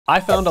I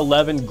found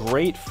 11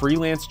 great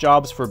freelance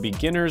jobs for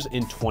beginners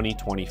in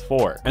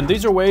 2024. And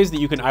these are ways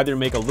that you can either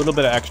make a little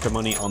bit of extra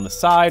money on the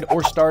side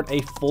or start a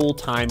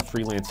full-time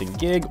freelancing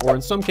gig, or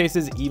in some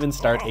cases, even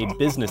start a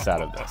business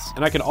out of this.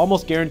 And I can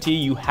almost guarantee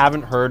you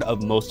haven't heard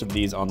of most of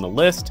these on the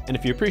list. And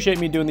if you appreciate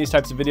me doing these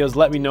types of videos,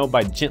 let me know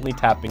by gently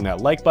tapping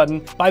that like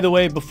button. By the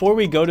way, before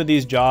we go to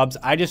these jobs,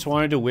 I just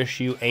wanted to wish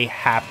you a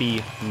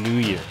happy new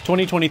year.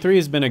 2023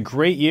 has been a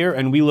great year,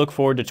 and we look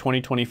forward to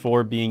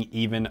 2024 being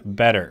even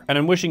better. And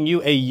I'm wishing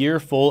you a year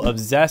full of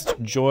zest,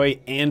 joy,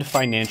 and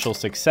financial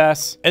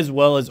success, as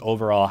well as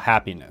overall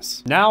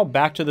happiness. Now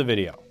back to the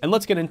video. And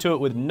let's get into it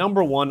with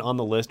number one on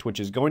the list, which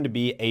is going to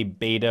be a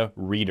beta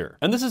reader.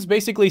 And this is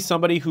basically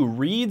somebody who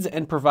reads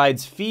and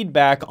provides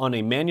feedback on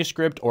a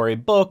manuscript or a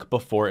book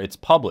before it's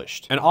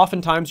published. And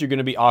oftentimes you're going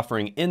to be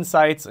offering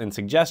insights and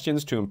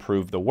suggestions to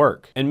improve the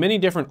work. And many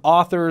different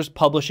authors,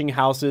 publishing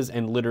houses,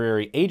 and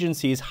literary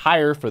agencies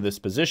hire for this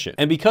position.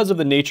 And because of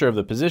the nature of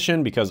the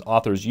position, because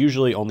authors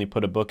usually only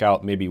put a book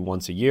out maybe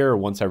once a year or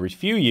once every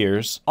few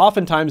years,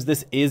 oftentimes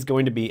this is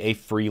going to be a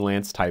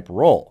freelance type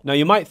role. Now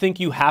you might think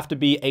you have to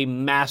be a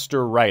master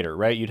writer,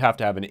 right? You'd have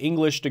to have an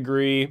English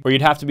degree, or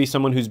you'd have to be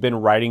someone who's been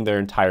writing their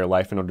entire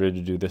life in order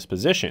to do this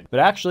position.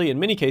 But actually, in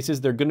many cases,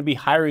 they're going to be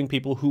hiring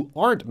people who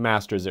aren't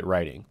masters at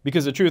writing.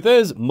 Because the truth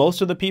is,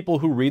 most of the people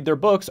who read their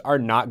books are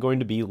not going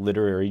to be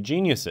literary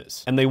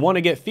geniuses. And they want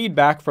to get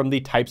feedback from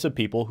the types of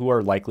people who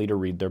are likely to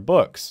read their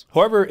books.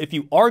 However, if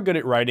you are good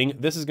at writing,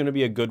 this is going to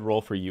be a good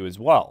role for you as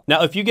well.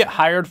 Now, if you get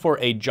hired for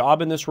a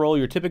job in this role,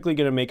 you're typically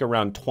going to make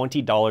around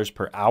 $20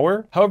 per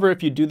hour. However,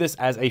 if you do this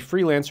as a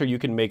freelancer, you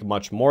can make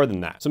much more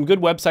than that. Some good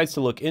websites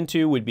to look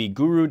into would be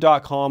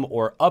guru.com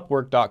or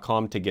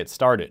upwork.com to get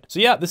started. So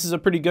yeah, this is a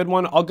pretty good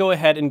one. I'll go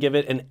ahead and give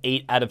it an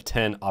 8 out of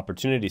 10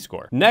 opportunity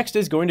score. Next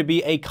is going to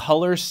be a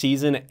color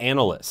season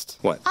analyst.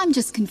 What? I'm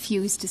just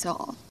confused is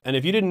all. And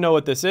if you didn't know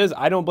what this is,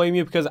 I don't blame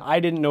you, because I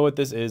didn't know what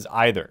this is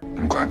either.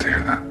 I'm glad to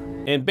hear that.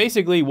 And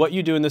basically what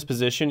you do in this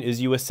position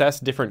is you assess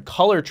different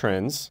color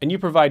trends, and you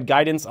provide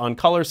guidance on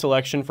color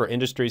selection for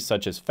industries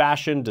such as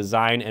fashion,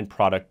 design, and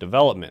product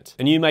development.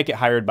 And you might get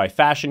hired by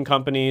fashion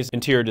companies,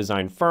 interior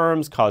design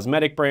firms,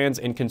 cosmetic brands,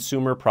 and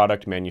consumer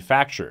product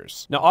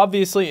manufacturers. Now,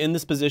 obviously in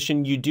this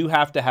position, you do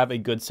have to have a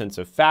good sense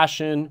of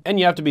fashion, and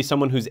you have to be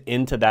someone who's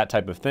into that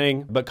type of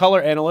thing. But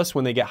color analysts,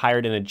 when they get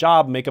hired in a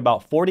job, make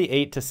about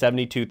 $48,000 to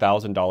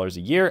 $72,000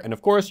 a year. And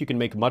of course, you can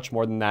make much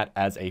more than that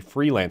as a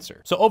freelancer.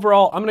 So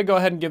overall, I'm gonna go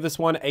ahead and give this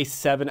one a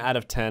 7 out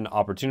of 10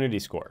 opportunity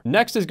score.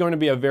 Next is going to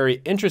be a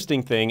very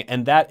interesting thing,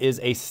 and that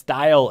is a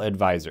style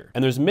advisor.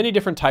 And there's many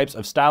different types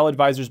of style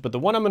advisors, but the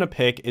one I'm going to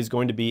pick is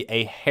going to be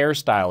a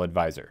hairstyle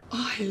advisor.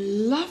 I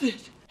love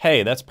it.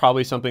 Hey, that's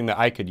probably something that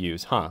I could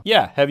use, huh?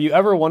 Yeah, have you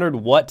ever wondered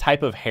what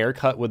type of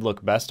haircut would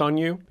look best on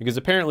you? Because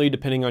apparently,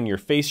 depending on your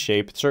face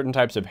shape, certain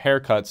types of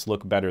haircuts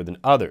look better than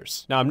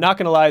others. Now, I'm not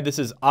gonna lie, this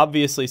is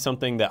obviously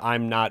something that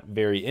I'm not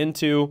very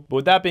into, but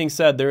with that being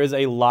said, there is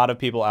a lot of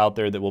people out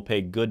there that will pay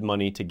good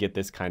money to get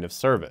this kind of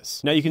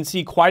service. Now, you can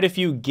see quite a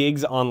few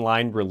gigs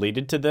online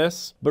related to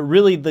this, but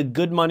really the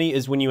good money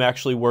is when you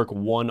actually work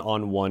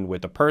one-on-one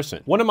with a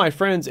person. One of my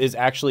friends is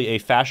actually a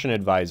fashion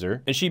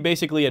advisor, and she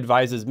basically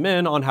advises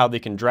men on how they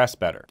can dress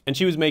better. And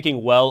she was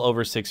making well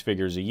over 6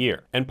 figures a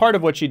year. And part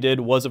of what she did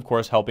was, of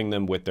course, helping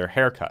them with their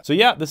haircut. So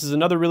yeah, this is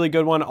another really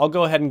good one. I'll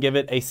go ahead and give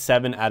it a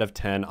 7 out of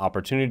 10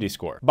 opportunity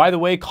score. By the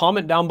way,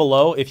 comment down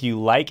below if you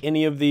like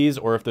any of these,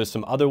 or if there's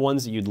some other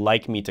ones that you'd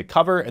like me to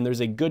cover, and there's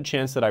a good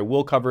chance that I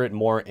will cover it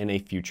more in a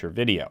future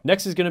video.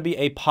 Next is going to be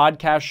a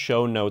podcast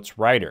show notes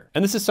writer.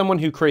 And this is someone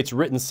who creates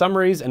written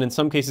summaries and in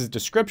some cases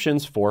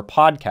descriptions for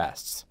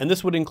podcasts. And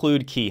this would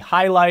include key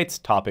highlights,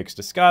 topics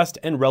discussed,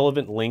 and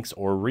relevant links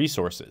or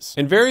resources.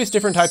 And various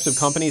different types of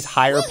companies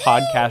hire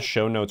podcast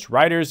show notes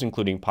writers,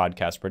 including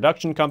podcast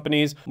production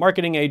companies,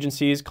 marketing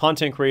agencies,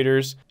 content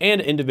creators, and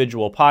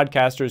individual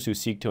podcasters who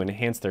seek to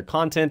enhance their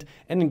content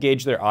and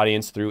engage their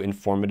audience through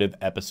informative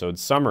episode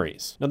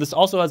summaries. Now, this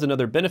also has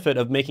another benefit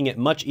of making it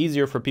much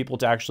easier for people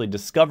to actually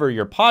discover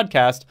your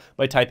podcast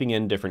by typing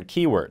in different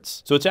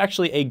keywords. So it's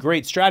actually a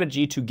great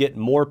strategy to get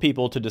more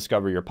people to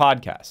discover your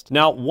podcast.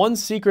 Now, one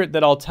secret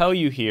that I'll tell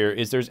you here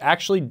is there's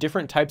actually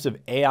different types of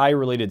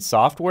AI-related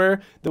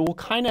software that will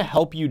kind of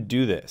help you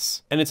do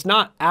this. And it's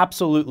not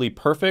absolutely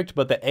perfect,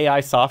 but the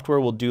AI software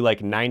will do like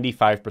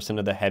 95%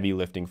 of the heavy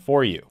lifting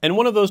for you. And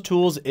one of those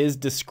tools is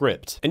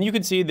Descript. And you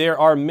can see there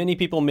are many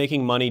people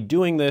making money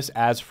doing this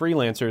as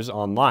freelancers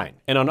online.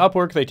 And on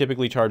Upwork, they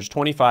typically charge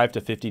 $25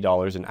 to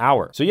 $50 an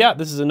hour. So yeah,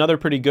 this is another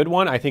pretty good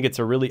one. I think it's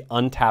a really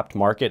untapped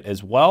market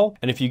as well.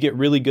 And if you get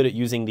really good at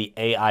using the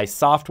AI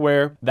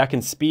software, that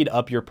can speed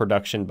up your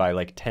production by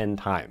like 10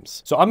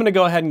 times. So I'm gonna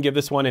go ahead and give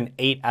this one an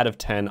 8 out of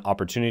 10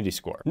 opportunity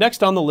score.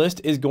 Next on the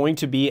list is going going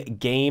to be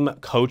game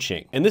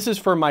coaching. And this is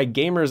for my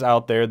gamers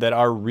out there that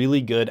are really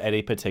good at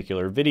a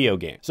particular video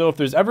game. So if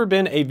there's ever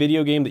been a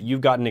video game that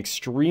you've gotten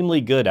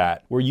extremely good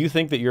at, where you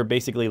think that you're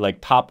basically like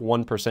top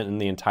 1% in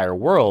the entire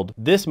world,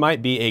 this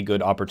might be a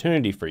good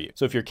opportunity for you.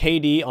 So if your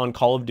KD on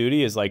Call of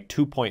Duty is like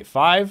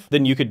 2.5,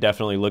 then you could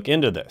definitely look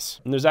into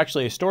this. And there's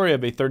actually a story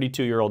of a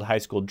 32-year-old high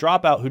school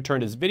dropout who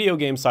turned his video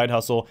game side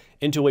hustle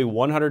into a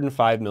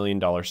 $105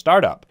 million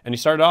startup. And he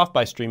started off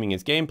by streaming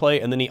his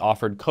gameplay, and then he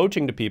offered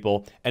coaching to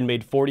people and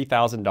made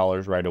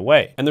 $40,000 right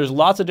away. And there's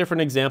lots of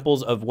different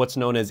examples of what's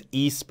known as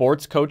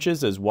esports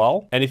coaches as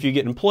well. And if you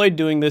get employed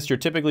doing this, you're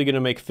typically going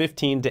to make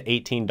 $15 to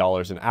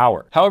 $18 an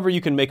hour. However,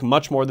 you can make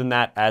much more than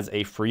that as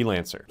a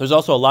freelancer. There's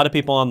also a lot of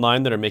people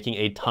online that are making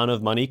a ton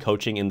of money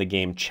coaching in the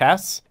game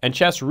chess. And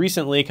chess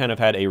recently kind of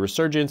had a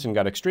resurgence and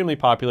got extremely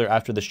popular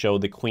after the show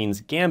The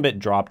Queen's Gambit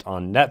dropped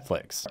on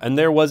Netflix. And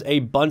there was a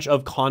bunch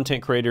of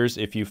content creators,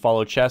 if you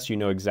follow chess, you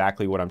know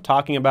exactly what I'm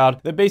talking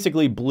about, that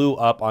basically blew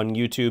up on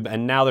YouTube,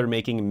 and now they're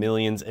making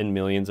millions and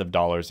millions of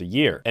dollars a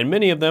year. And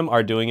many of them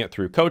are doing it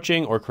through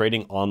coaching or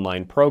creating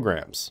online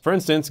programs. For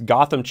instance,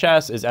 Gotham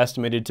Chess is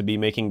estimated to be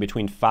making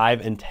between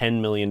 $5 and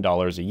 $10 million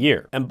a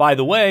year. And by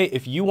the way,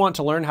 if you want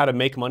to learn how to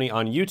make money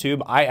on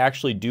YouTube, I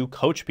actually do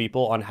coach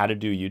people on how to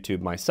do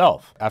YouTube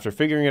myself. After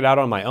figuring it out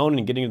on my own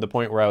and getting to the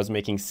point where I was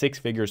making 6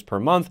 figures per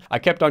month, I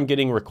kept on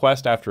getting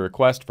request after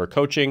request for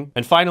coaching.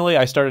 And finally,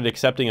 I started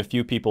accepting a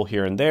few people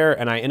here and there,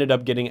 and I ended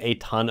up getting a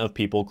ton of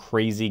people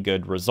crazy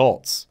good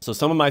results. So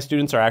some of my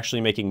students are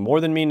actually making more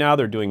than me now.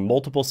 They're doing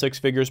multiple 6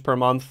 figures per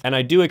month. And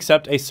I do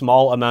accept a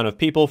small amount of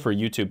people for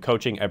YouTube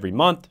coaching every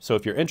month. So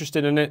if you're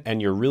interested in it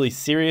and you're really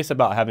serious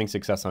about having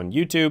success on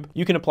YouTube,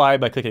 you can apply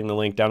by clicking the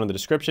link down in the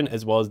description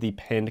as well as the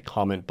pinned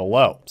comment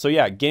below. So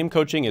yeah, game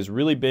coaching is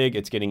really big.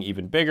 It's getting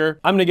even bigger.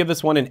 I'm gonna give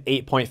this one an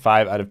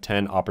 8.5 out of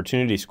 10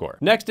 opportunity score.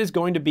 Next is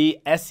going to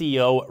be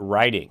SEO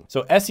writing.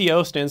 So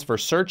SEO stands for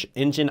search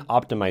engine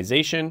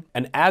optimization.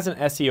 And as an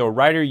SEO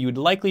writer, you'd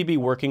likely be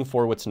working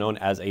for what's known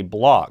as a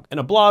blog. And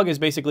a blog is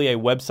basically a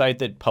website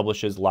that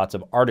publishes lots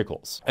of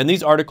articles. And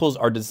these articles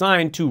are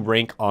designed to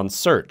rank on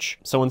search.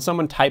 So when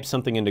someone types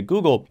something into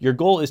Google, your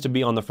goal is to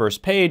be on the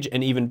first page,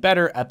 and even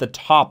better, at the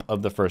top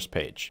of the first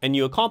page. And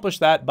you accomplish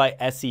that by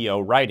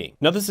SEO writing.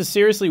 Now, this is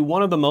seriously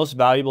one of the most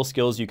valuable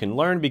skills you can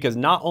learn, because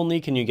not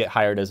only can you get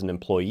hired as an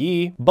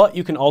employee, but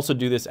you can also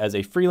do this as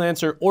a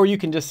freelancer, or you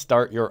can just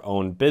start your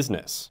own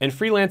business. And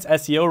freelance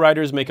SEO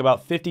writers make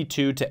about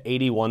 $52,000 to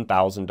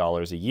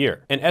 $81,000 a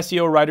year. And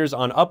SEO writers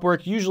on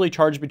Upwork usually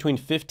charge between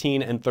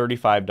 $15 and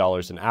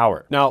 $35 an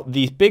hour. Now,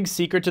 the big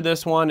secret to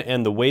this one,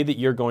 and the way that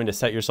you're going to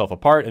set yourself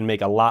apart and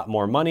make a lot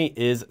more money,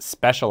 is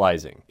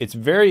specializing. It's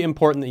very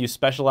important that you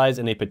specialize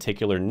in a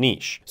particular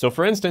niche. So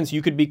for instance,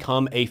 you could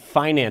become a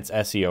finance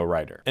SEO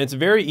writer. And it's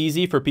very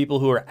easy for people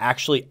who are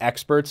actually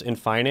experts in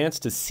finance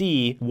to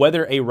see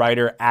whether a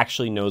writer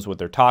actually knows what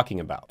they're talking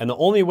about. And the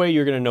only way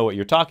you're going to know what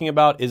you're talking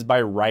about is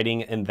by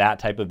writing in that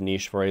type of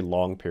niche for a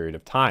long period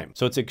of time.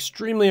 So it's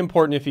extremely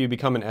important if you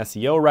become an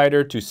SEO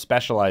writer to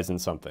specialize in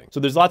something. So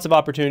there's lots of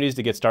opportunities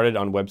to get started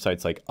on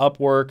websites like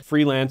Upwork,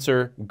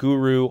 Freelancer,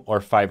 Guru, or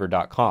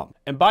Fiverr.com.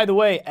 And by the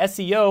way,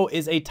 SEO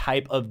is a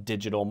type of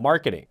digital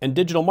marketing. And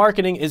digital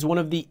marketing is one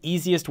of the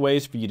easiest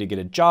ways for you to get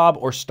a job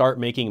or start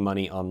making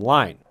money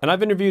online. And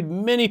I've interviewed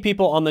many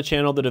people on the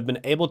channel that have been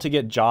able to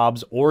get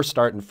jobs or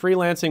start in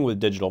freelancing with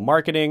digital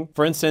marketing.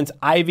 For instance,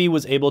 Ivy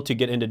was able to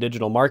get into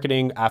digital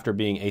marketing after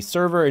being a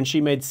server, and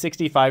she made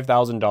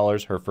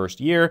 $65,000 her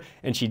first year,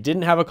 and she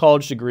didn't have a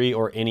college degree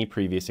or any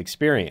previous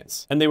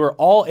experience. And they were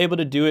all able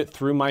to do it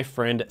through my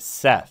friend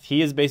Seth.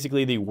 He is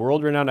basically the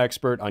world-renowned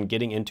expert on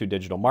getting into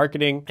digital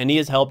marketing, and he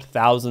has helped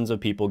thousands of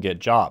people get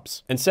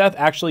jobs. And Seth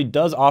actually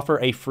does offer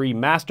a free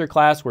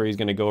masterclass where he's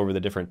going to go over the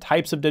different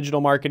types of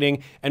digital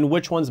marketing and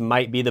which ones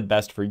might be the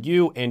best for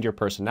you and your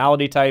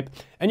personality type.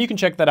 And you can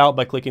check that out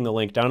by clicking the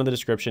link down in the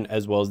description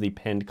as well as the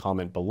pinned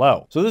comment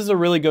below. So this is a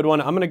really good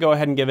one. I'm going to go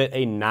ahead and give it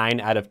a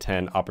 9 out of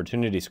 10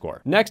 opportunity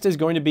score. Next is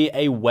going to be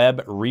a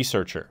web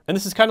researcher. And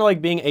this is kind of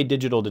like being a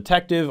digital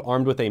detective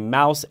armed with a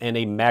mouse and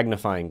a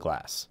magnifying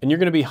glass. And you're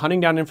going to be hunting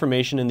down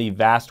information in the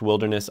vast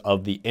wilderness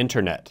of the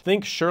internet.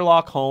 Think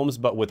Sherlock Holmes,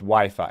 but with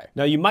Wi-Fi.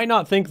 Now, you might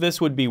not think this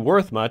would be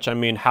worth much. I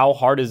mean, how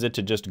hard is it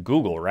to just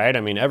Google, right?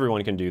 I mean,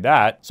 everyone can do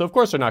that. So of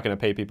course they're not going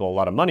to pay people a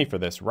lot of money for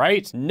this,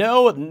 right?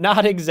 No,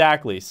 not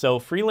exactly. So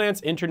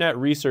freelance internet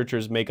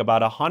researchers make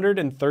about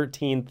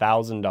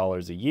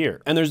 $113,000 a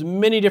year. And there's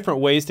many different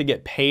ways to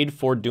get paid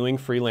for doing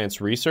freelance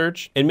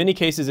research. In many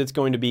cases, it's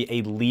going to be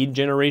a lead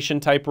generation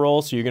type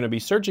role. So you're going to be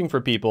searching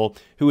for people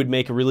who would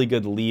make really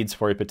good leads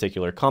for a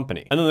particular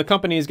company. And then the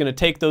company is going to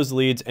take those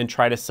leads and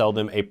try to sell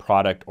them a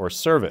product or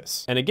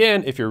service. And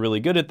again, if you're really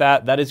good at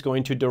that, that is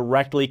going to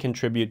directly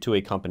contribute to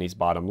a company's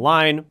bottom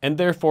line. And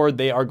therefore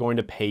they are going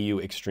to pay you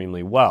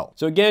extremely well.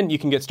 So again, you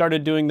can get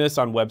started doing this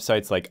on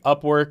websites like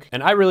Upwork.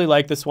 And I really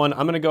like this one.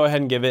 I'm going to go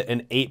ahead and give it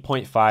an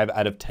 8.5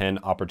 out of 10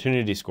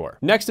 opportunity score.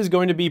 Next is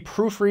going to be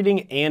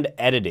proofreading and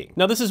editing.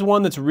 Now, this is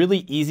one that's really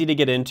easy to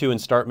get into and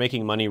start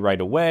making money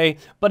right away,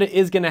 but it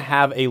is going to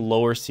have a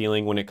lower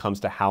ceiling when it comes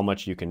to how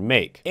much you can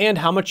make. And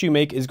how much you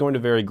make is going to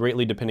vary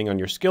greatly depending on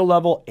your skill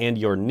level and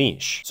your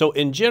niche. So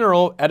in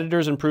general,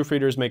 editors and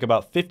proofreaders make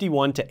about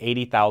 $51,000 to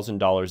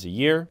 $80,000 a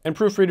year, and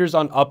proofreaders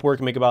on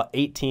Upwork make about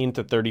 $18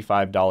 to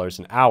 $35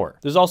 an hour.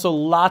 There's also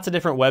lots of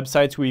different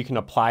websites where you can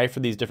apply for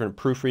these different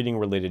proofreading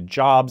related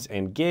jobs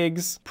and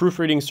gigs.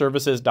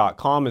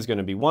 Proofreadingservices.com is going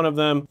to be one of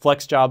them.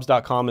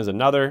 Flexjobs.com is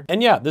another.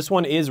 And yeah, this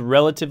one is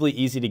relatively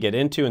easy to get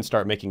into and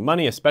start making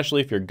money,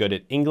 especially if you're good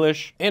at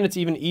English. And it's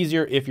even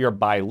easier if you're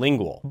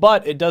bilingual.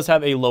 But it does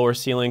have a lower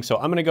ceiling, so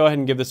I'm going to go ahead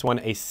and give this one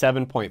a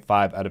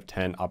 7.5 out of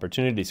 10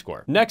 opportunity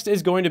score. Next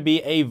is going to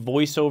be a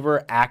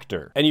voiceover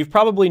actor. And you've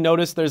probably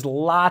noticed there's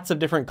lots of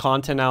different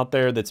content out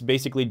there that's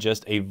basically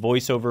just a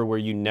voiceover where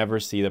you never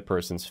see the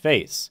person's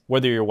face.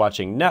 Whether you're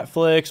watching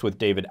Netflix with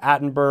David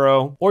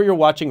Attenborough, or you're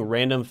watching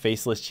random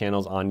faceless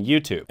channels on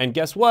YouTube. And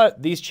guess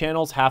what? These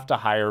channels have to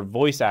hire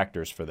voice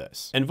actors for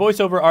this. And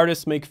voiceover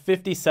artists make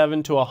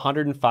 $57,000 to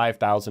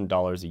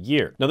 $105,000 a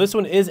year. Now this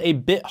one is a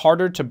bit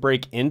harder to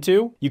break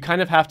into. You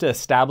kind of have to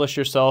establish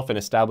yourself and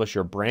establish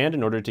your brand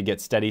in order to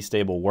get steady,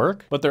 stable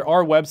work. But there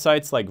are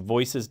websites like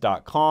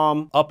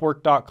voices.com,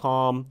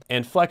 upwork.com,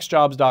 and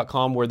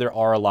flexjobs.com where there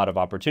are a lot of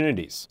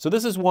opportunities. So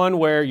this is one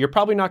where you're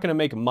probably not going to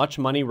make much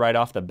money right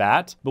off the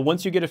bat, but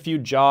once you get a few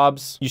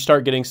jobs, you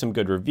start getting some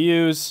good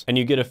reviews, and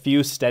you get a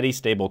few steady,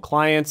 stable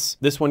clients,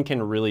 this one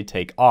can really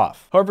take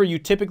off. However, you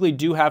typically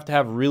do have to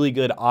have really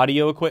good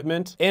audio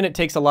equipment, and it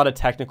takes a lot of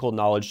technical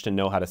knowledge to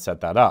know how to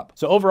set that up.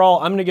 So overall,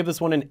 I'm going to give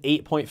this one an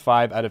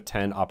 8.5 out of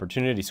 10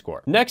 opportunity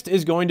score. Next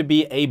is going to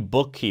be a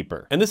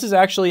bookkeeper. And this is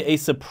actually a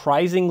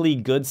surprisingly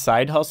good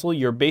side hustle.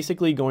 You're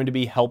basically going to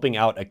be helping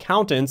out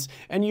accountants,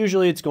 and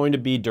usually it's going to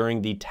be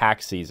during the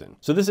tax season.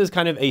 So this is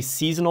kind of a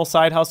seasonal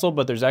side hustle,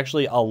 but there's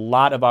actually a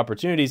lot of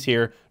opportunities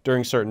here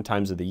during certain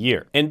times of the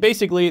year. And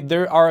basically,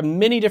 there are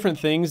many different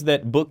things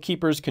that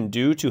bookkeepers can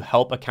do to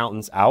help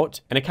accountants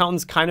out. And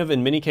accountants kind of,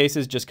 in many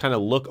cases, just kind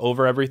of look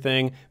over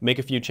everything, make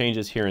a few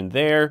changes here and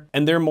there,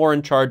 and they're more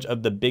in charge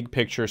of the big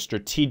picture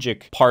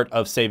strategic part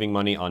of saving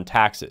money on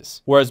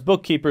taxes. Whereas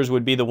bookkeepers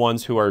would be the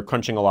ones who are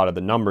crunching a lot of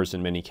the numbers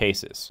in many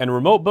cases. And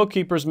remote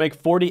bookkeepers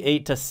make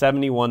 $48,000 to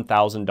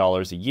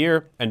 $71,000 a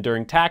year, and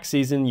during tax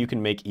season, you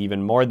can make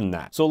even more than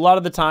that. So a lot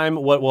of the time,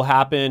 what will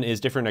happen is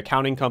different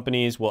accounting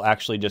companies will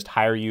actually just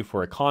hire you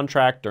for a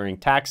contract during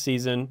tax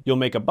season. You'll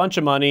make a bunch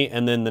of money,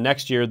 and then the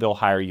next year they'll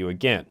hire you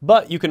again.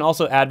 But you can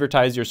also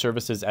advertise your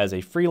services as a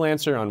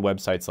freelancer on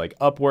websites like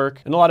Upwork,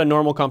 and a lot of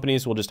normal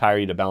companies will just hire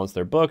you to balance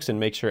their books and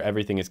make sure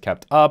everything is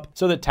kept up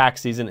so that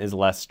tax season is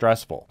less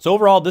stressful. So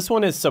overall, this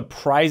one is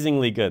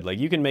surprisingly good. Like,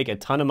 you can make a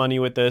ton of money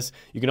with this.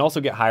 You can also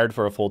get hired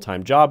for a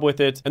full-time job with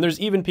it. And there's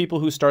even people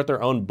who start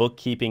their own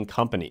bookkeeping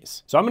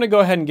companies. So I'm going to go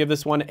ahead and give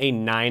this one a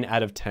 9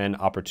 out of 10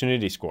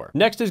 opportunity score.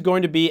 Next is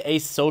going to be a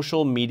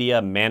social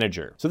media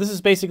manager. So this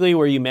is basically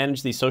where you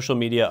manage the social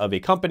media of a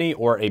company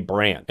or a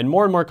brand. And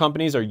more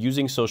companies are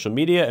using social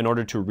media in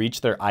order to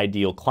reach their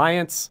ideal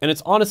clients. And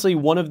it's honestly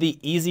one of the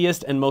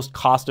easiest and most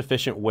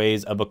cost-efficient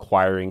ways of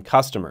acquiring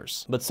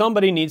customers. But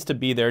somebody needs to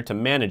be there to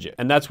manage it.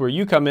 And that's where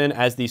you come in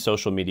as the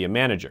social media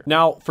manager.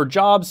 Now, for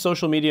jobs,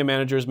 social media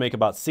managers make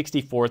about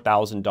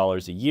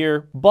 $64,000 a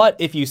year. But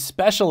if you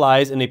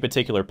specialize in a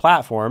particular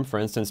platform, for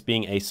instance,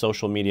 being a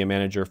social media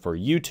manager for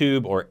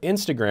YouTube or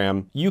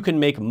Instagram, you can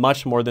make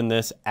much more than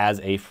this as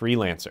a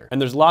freelancer.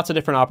 And there's lots of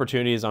different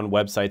opportunities on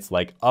websites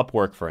like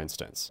Upwork, for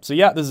instance. So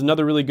yeah, this is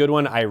another really good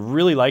one. I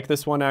really like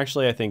this one,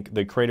 actually. I think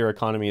the creator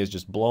economy is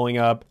just blowing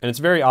up. And it's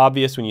very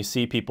obvious when you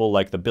see people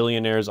like the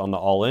billionaires on the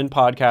All In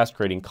podcast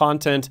creating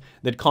content,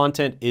 that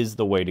content is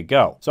the way to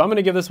go. So I'm going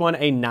to give this one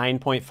a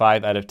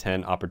 9.5 out of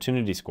 10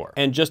 opportunity score.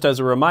 And just as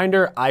a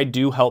reminder, I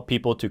do help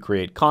people to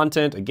create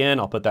content. Again,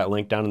 I'll put that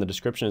link down in the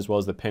description as well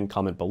as the pinned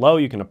comment below.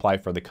 You can apply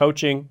for the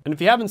coaching. And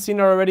if you haven't seen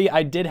it already,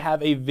 I did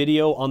have a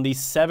video on the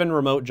 7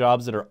 remote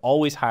jobs that are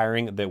always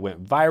hiring that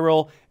went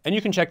viral. And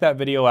you can check that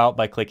video out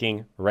by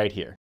clicking right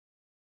here.